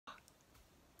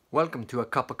Welcome to a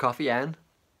cup of coffee and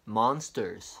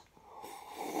monsters.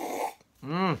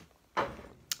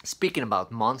 Speaking about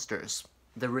monsters,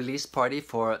 the release party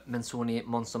for Mentzoni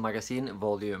Monster Magazine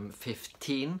Volume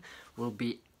 15 will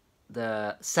be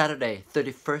the Saturday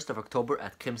 31st of October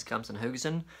at Krimskrams in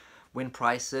Haugesund. Win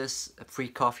prizes, free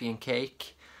coffee and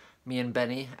cake. Me and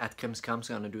Benny at Krimskrams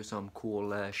are gonna do some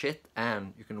cool shit,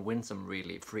 and you can win some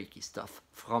really freaky stuff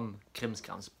from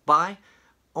Krimskrams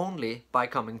only by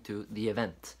coming to the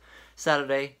event.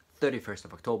 Saturday 31st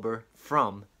of October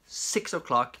from 6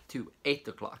 o'clock to 8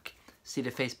 o'clock. See the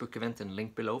Facebook event and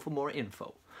link below for more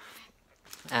info.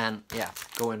 And yeah,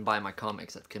 go and buy my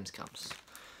comics at Krimskrams.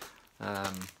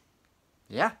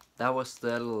 Yeah, that was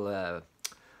the little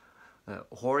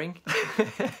whoring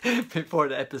before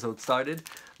the episode started.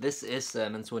 This is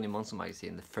Mentzoni Monster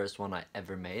Magazine, the first one I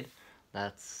ever made.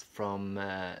 That's from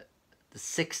the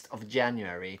 6th of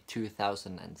January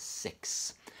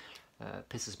 2006.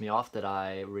 Pisses me off that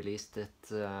I released it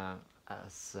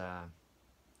as...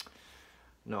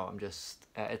 no, I'm just...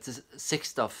 it's the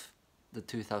 6th of the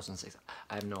 2006.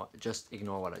 I have no... Just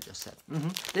ignore what I just said.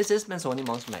 This is Mentzoni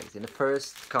Monster Magazine, the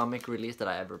first comic release that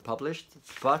I ever published.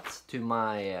 But to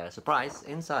my surprise,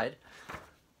 inside,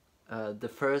 the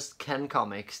first Ken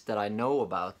comics that I know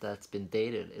about that's been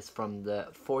dated is from the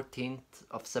 14th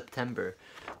of September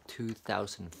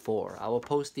 2004. I will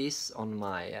post these on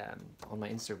my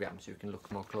Instagram so you can look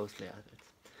more closely at it.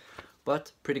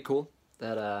 But pretty cool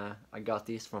that I got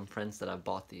these from friends that I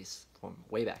bought these from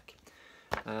way back.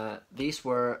 These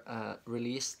were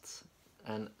released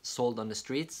and sold on the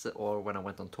streets or when I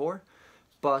went on tour,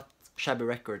 but Shabby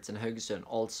Records in Haugesund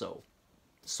also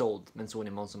sold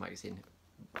Mentzoni Monster Magazine.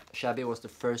 Shabby was the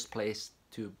first place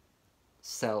to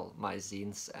sell my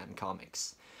zines and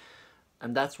comics.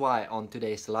 And that's why on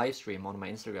today's live stream on my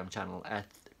Instagram channel at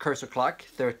cursor clock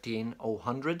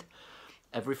 13:00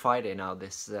 every Friday now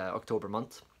this October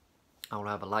month, I will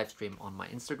have a live stream on my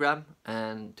Instagram,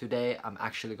 and today I'm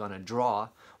actually gonna draw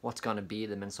what's gonna be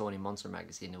the Mentzoni Monster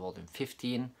Magazine Volume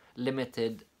 15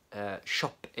 limited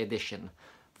shop edition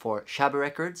for Shabby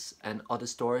Records, and other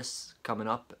stores coming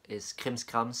up is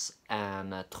Krimskrams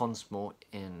and Tronsmo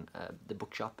in the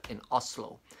bookshop in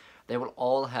Oslo. They will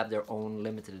all have their own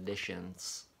limited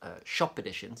editions, shop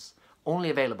editions,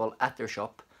 only available at their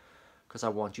shop, because I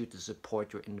want you to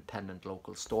support your independent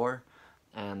local store.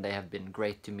 And they have been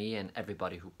great to me and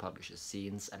everybody who publishes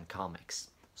zines and comics.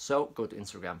 So go to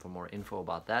Instagram for more info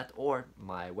about that, or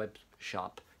my web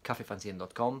shop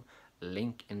kaffifanzine.com,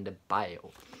 link in the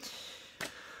bio.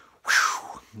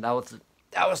 Whew,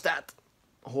 that was that.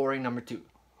 Whoring number 2.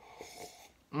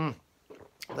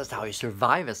 That's how you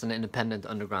survive as an independent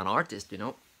underground artist, you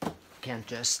know. Can't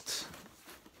just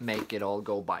make it all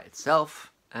go by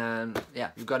itself. And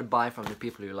yeah, you gotta buy from the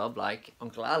people you love, like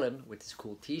Uncle Alan with his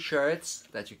cool t-shirts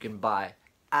that you can buy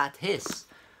at his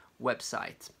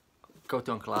website. Go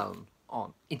to Uncle Alan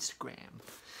on Instagram.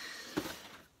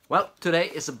 Well,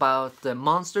 today is about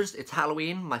monsters. It's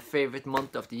Halloween, my favorite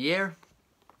month of the year.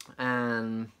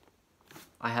 And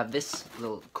I have this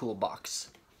little cool box.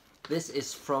 This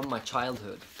is from my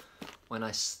childhood, when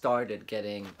I started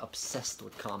getting obsessed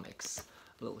with comics.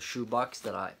 A little shoebox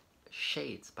that I...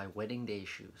 Shades by Wedding Day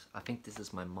Shoes. I think this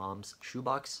is my mom's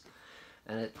shoebox,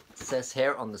 and it says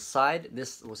here on the side,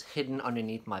 this was hidden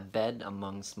underneath my bed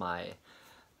amongst my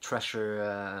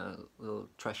treasure, little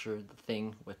treasure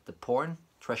thing with the porn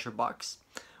treasure box,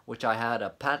 which I had a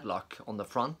padlock on the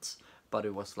front, but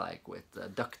it was like with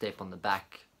duct tape on the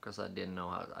back, because I didn't know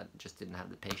how, I just didn't have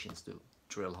the patience to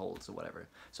drill holes or whatever,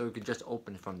 so we could just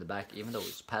open it from the back even though it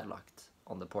was padlocked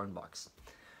on the porn box.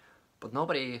 But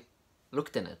nobody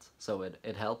looked in it, so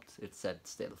it helped. It said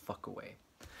stay the fuck away.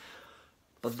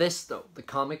 But this though, the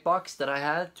comic box that I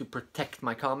had to protect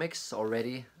my comics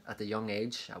already at a young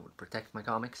age, I would protect my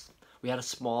comics. We had a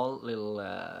small little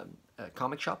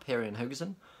comic shop here in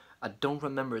Haugesund. I don't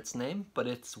remember its name, but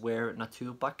it's where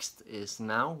Naturbakst is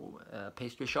now, a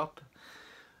pastry shop.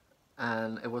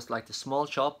 And it was like the small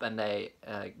shop, and they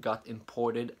got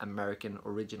imported American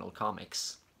original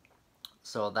comics.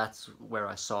 So that's where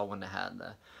I saw when they had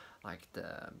like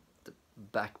the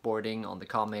backboarding on the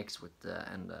comics with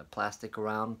and the plastic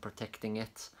around protecting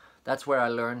it. That's where I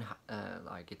learned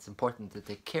like it's important to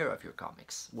take care of your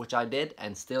comics, which I did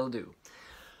and still do.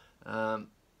 And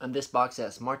this box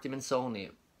says Marty Mentzoni,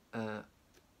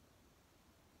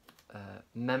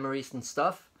 memories and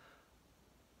stuff,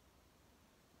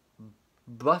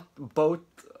 but both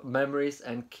memories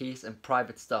and keys and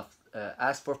private stuff.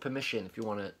 Ask for permission if you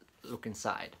want to look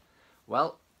inside.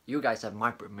 Well, you guys have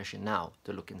my permission now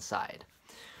to look inside.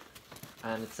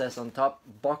 And it says on top,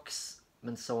 box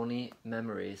Mentzoni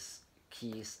memories,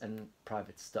 keys and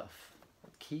private stuff.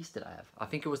 What keys did I have? I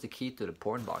think it was the key to the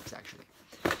porn box, actually.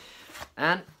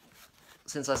 And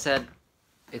since I said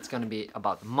it's going to be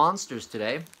about monsters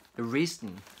today, the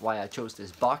reason why I chose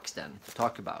this box then to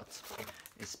talk about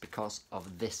is because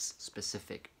of this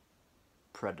specific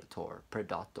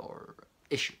Predator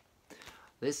issue.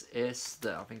 This is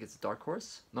the, I think it's Dark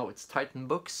Horse. No, it's Titan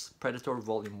Books, Predator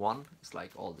Volume 1. It's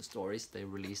like all the stories. They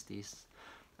release these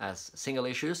as single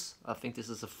issues. I think this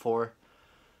is a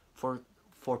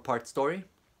four-part story.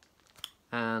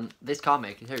 And this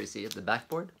comic, here you see it, the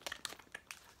backboard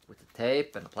with the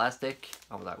tape and the plastic.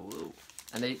 I was like, whoa.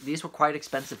 And these were quite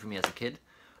expensive for me as a kid.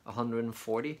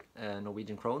 140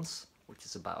 Norwegian krones, which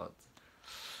is about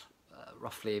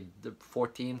roughly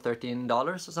 $13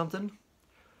 or something.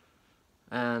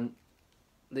 And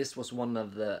this was one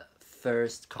of the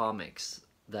first comics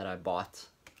that I bought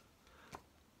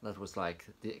that was like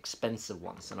the expensive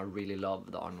ones, and I really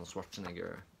loved the Arnold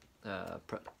Schwarzenegger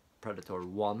Predator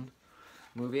 1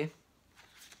 movie.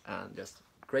 And just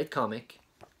great comic,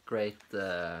 great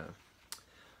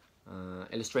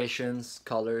illustrations,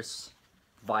 colors,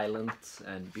 violent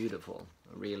and beautiful.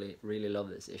 I really love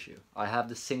this issue. I have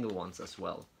the single ones as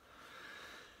well.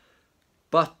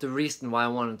 But the reason why I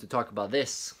wanted to talk about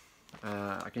this,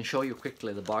 I can show you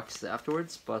quickly the box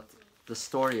afterwards, but the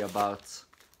story about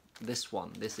this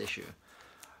issue.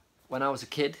 When I was a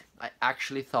kid, I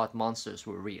actually thought monsters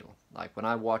were real. Like when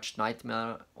I watched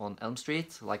Nightmare on Elm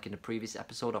Street, like in the previous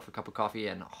episode of A Cup of Coffee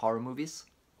and horror movies,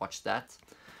 watched that.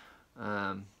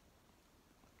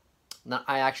 Now,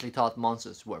 I actually thought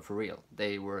monsters were for real.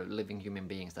 They were living human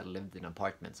beings that lived in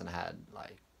apartments and had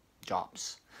like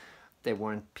jobs. They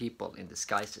weren't people in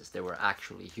disguises. They were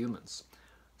actually humans.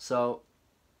 So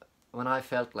when I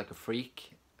felt like a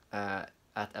freak at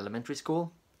elementary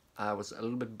school, I was a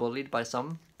little bit bullied by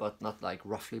some, but not like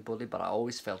roughly bullied, but I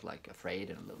always felt like afraid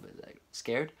and a little bit like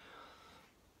scared.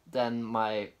 Then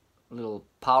my little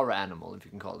power animal, if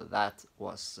you can call it that,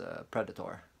 was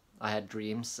Predator. I had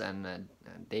dreams and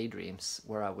daydreams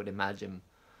where I would imagine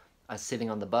I was sitting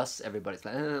on the bus, everybody's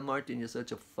like, Martin, you're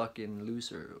such a fucking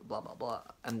loser, blah, blah, blah.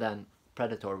 And then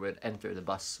Predator would enter the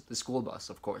bus, the school bus,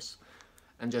 of course,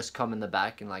 and just come in the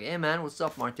back and like, hey man, what's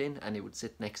up, Martin? And he would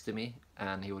sit next to me,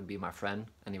 and he would be my friend,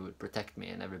 and he would protect me,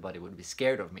 and everybody would be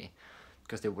scared of me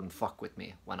because they wouldn't fuck with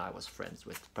me when I was friends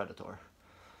with Predator,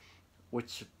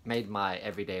 which made my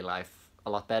everyday life a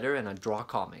lot better. And I draw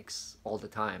comics all the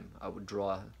time. I would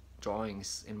draw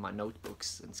drawings in my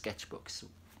notebooks and sketchbooks,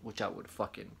 which I would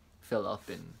fucking fill up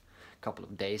in a couple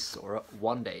of days or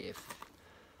one day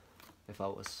if I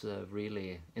was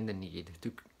really in the need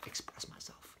to express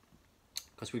myself.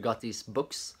 Because we got these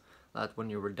books that when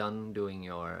you were done doing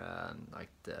your like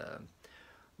the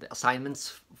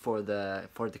assignments for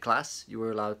the class, you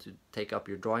were allowed to take up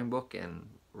your drawing book and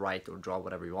write or draw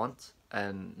whatever you want.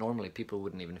 And normally people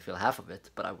wouldn't even fill half of it,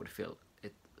 but I would fill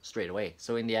it straight away.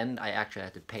 So in the end, I actually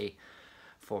had to pay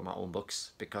for my own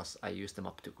books because I used them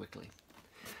up too quickly.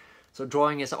 So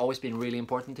drawing has always been really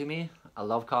important to me. I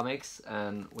love comics,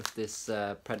 and with this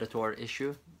Predator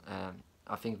issue,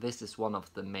 I think this is one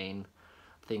of the main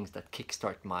things that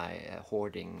kickstart my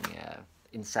hoarding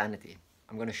insanity.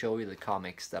 I'm going to show you the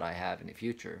comics that I have in the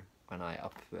future when I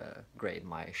upgrade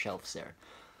my shelves there,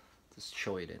 to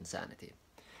show you the insanity.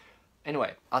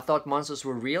 Anyway, I thought monsters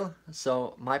were real,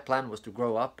 so my plan was to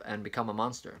grow up and become a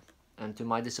monster. And to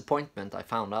my disappointment, I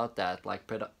found out that, like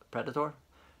Predator,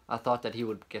 I thought that he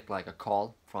would get like a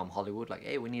call from Hollywood, like,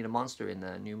 hey, we need a monster in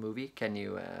the new movie, can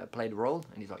you play the role?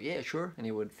 And he's like, yeah, sure. And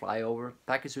he would fly over,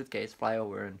 pack his suitcase, fly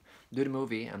over and do the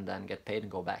movie, and then get paid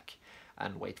and go back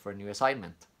and wait for a new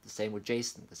assignment. The same with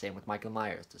Jason, the same with Michael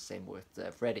Myers, the same with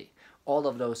Freddy. All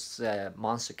of those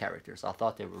monster characters, I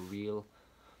thought they were real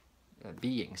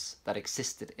beings that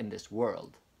existed in this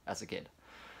world as a kid.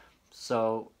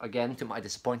 So again, to my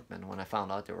disappointment, when I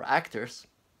found out they were actors,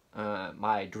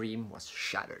 my dream was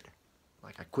shattered.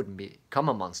 Like, I couldn't become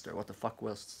a monster. What the fuck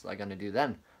was I gonna do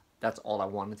then? That's all I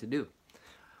wanted to do.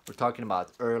 We're talking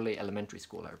about early elementary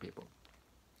school here, people.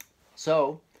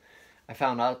 So I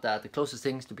found out that the closest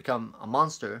things to become a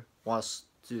monster was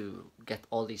to get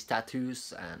all these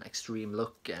tattoos and extreme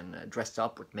look and dress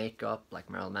up with makeup, like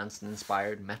Marilyn Manson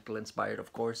inspired, metal inspired,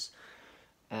 of course.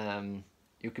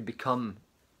 You could become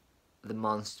the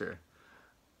monster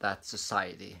that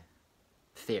society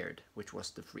feared, which was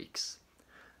the freaks.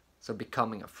 So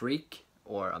becoming a freak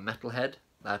or a metalhead,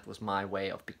 that was my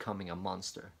way of becoming a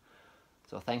monster.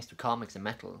 So thanks to comics and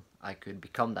metal, I could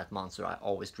become that monster I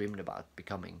always dreamed about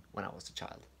becoming when I was a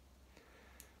child.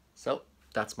 So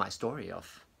that's my story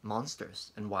of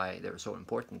monsters and why they're so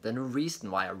important. And the reason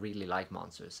why I really like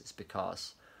monsters is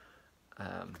because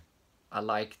I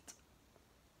liked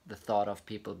the thought of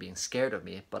people being scared of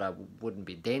me, but I wouldn't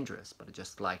be dangerous. But I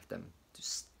just liked them to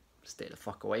stay the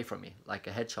fuck away from me, like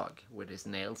a hedgehog with his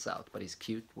nails out. But he's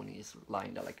cute when he's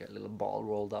lying there like a little ball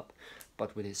rolled up.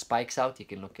 But with his spikes out, he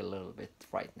can look a little bit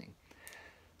frightening.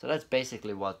 So that's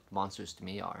basically what monsters to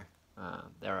me are.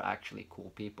 They're actually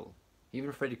cool people.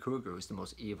 Even Freddy Krueger, who's the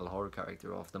most evil horror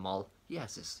character of them all, he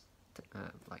has his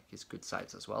like his good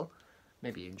sides as well.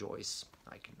 Maybe he enjoys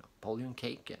like Napoleon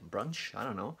cake and brunch. I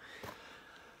don't know.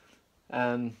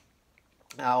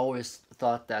 I always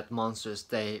thought that monsters,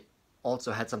 they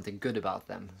also had something good about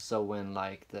them. So when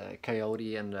like the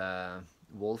coyote and the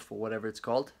wolf or whatever it's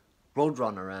called,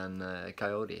 Roadrunner and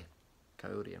Coyote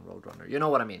and Roadrunner. You know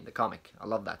what I mean? The comic. I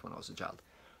loved that when I was a child.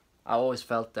 I always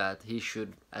felt that he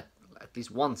should at least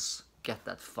once get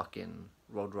that fucking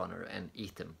Roadrunner and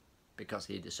eat him, because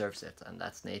he deserves it, and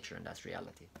that's nature and that's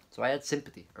reality. So I had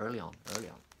sympathy early on.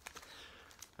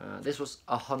 This was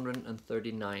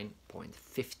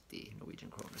 139.50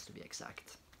 Norwegian kroners to be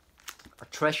exact. A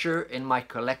treasure in my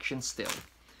collection still.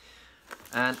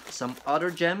 And some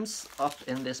other gems up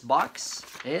in this box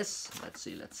is, let's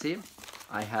see,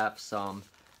 I have some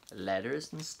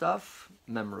letters and stuff,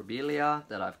 memorabilia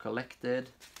that I've collected,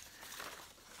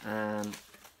 and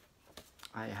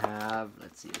I have,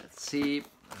 let's see,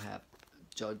 I have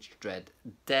Judge Dredd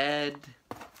Dead,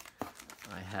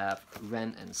 I have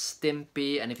Ren and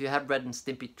Stimpy, and if you have Ren and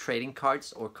Stimpy trading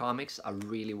cards or comics, I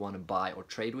really want to buy or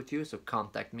trade with you, so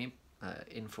contact me,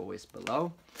 info is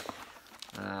below.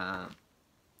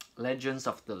 Legends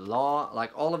of the Law,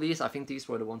 like all of these, I think these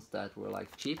were the ones that were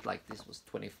like cheap, like this was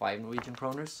 25 Norwegian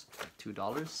kroners, like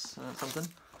 $2 something.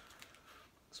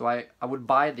 So I would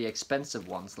buy the expensive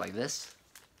ones like this,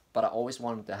 but I always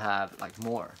wanted to have like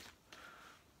more,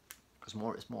 because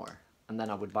more is more. And then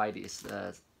I would buy these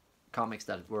comics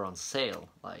that were on sale,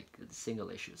 like the single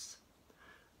issues.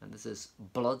 And this is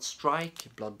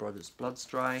Bloodstrike, Blood Brothers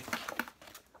Bloodstrike.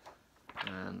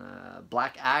 And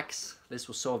Black Axe. This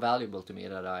was so valuable to me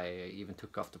that I even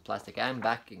took off the plastic and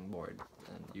backing board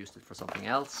and used it for something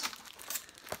else.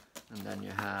 And then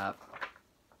you have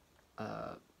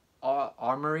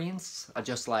Armorines. I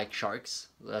just like sharks.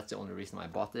 That's the only reason I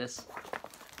bought this.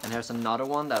 And here's another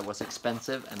one that was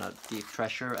expensive and a deep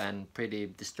treasure and pretty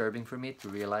disturbing for me to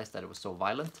realize that it was so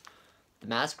violent. The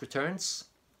Mask Returns.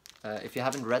 If you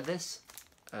haven't read this,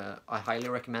 I highly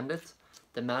recommend it.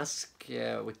 The Mask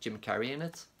with Jim Carrey in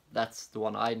it, that's the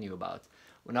one I knew about.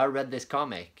 When I read this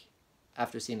comic,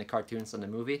 after seeing the cartoons and the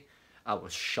movie, I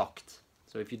was shocked.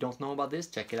 So if you don't know about this,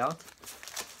 check it out.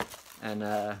 And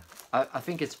I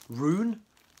think it's Rune,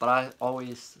 but I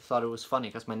always thought it was funny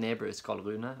because my neighbor is called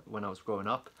Rune when I was growing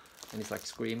up. And he's like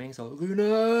screaming, so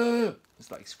Rune! It's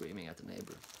like screaming at the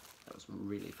neighbor. That was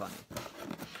really funny.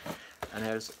 And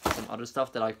here's some other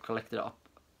stuff that I've collected up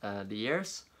the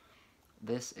years.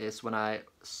 This is when I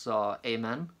saw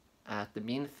Amen at the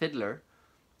Mean Fiddler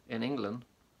in England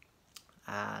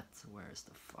at, where's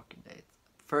the fucking date?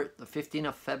 The 15th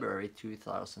of February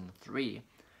 2003.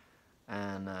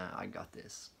 And I got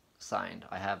this signed.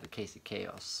 I have the Casey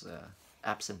Chaos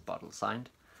Absinthe bottle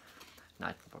signed.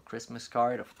 Night Before Christmas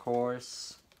card, of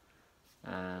course.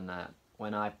 And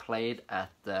when I played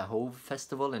at the Hove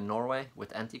Festival in Norway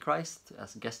with Antichrist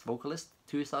as a guest vocalist,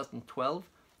 2012,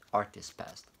 Artist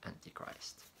Past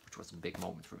Antichrist, which was a big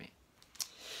moment for me.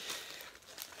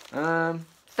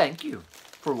 Thank you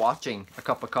for watching A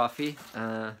Cup of Coffee,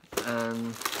 and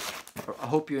I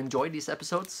hope you enjoyed these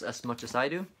episodes as much as I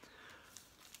do.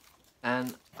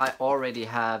 And I already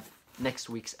have next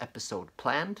week's episode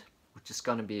planned, which is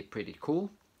gonna be pretty cool.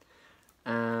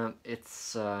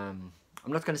 It's I'm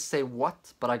not gonna say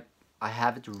what, but I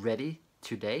have it ready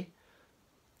today.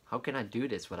 How can I do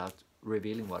this without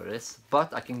revealing what it is?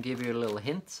 But I can give you a little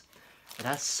hint. It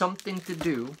has something to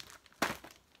do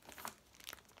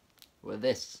with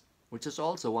this, which is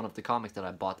also one of the comics that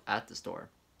I bought at the store.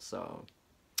 So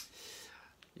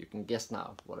you can guess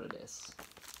now what it is.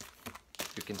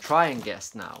 You can try and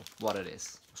guess now what it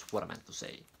is. That's what I meant to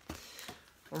say.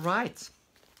 Alright.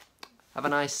 Have a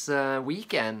nice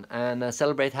weekend and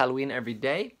celebrate Halloween every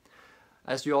day.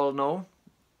 As you all know,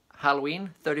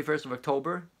 Halloween, 31st of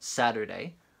October,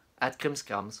 Saturday, at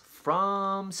Krimskrams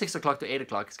from 6 o'clock to 8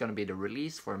 o'clock is going to be the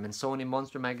release for Mentzoni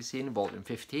Monster Magazine, Volume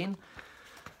 15.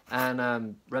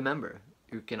 And remember,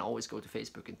 you can always go to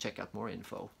Facebook and check out more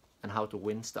info and how to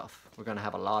win stuff. We're going to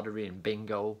have a lottery and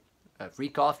bingo, free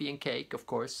coffee and cake, of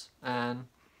course. And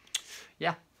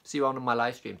yeah, see you on my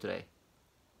live stream today.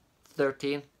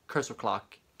 13 Curse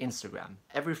O'Clock Instagram.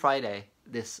 Every Friday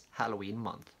this Halloween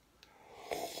month.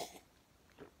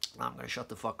 I'm gonna shut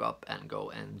the fuck up and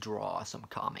go and draw some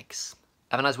comics.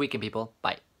 Have a nice weekend, people.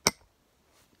 Bye.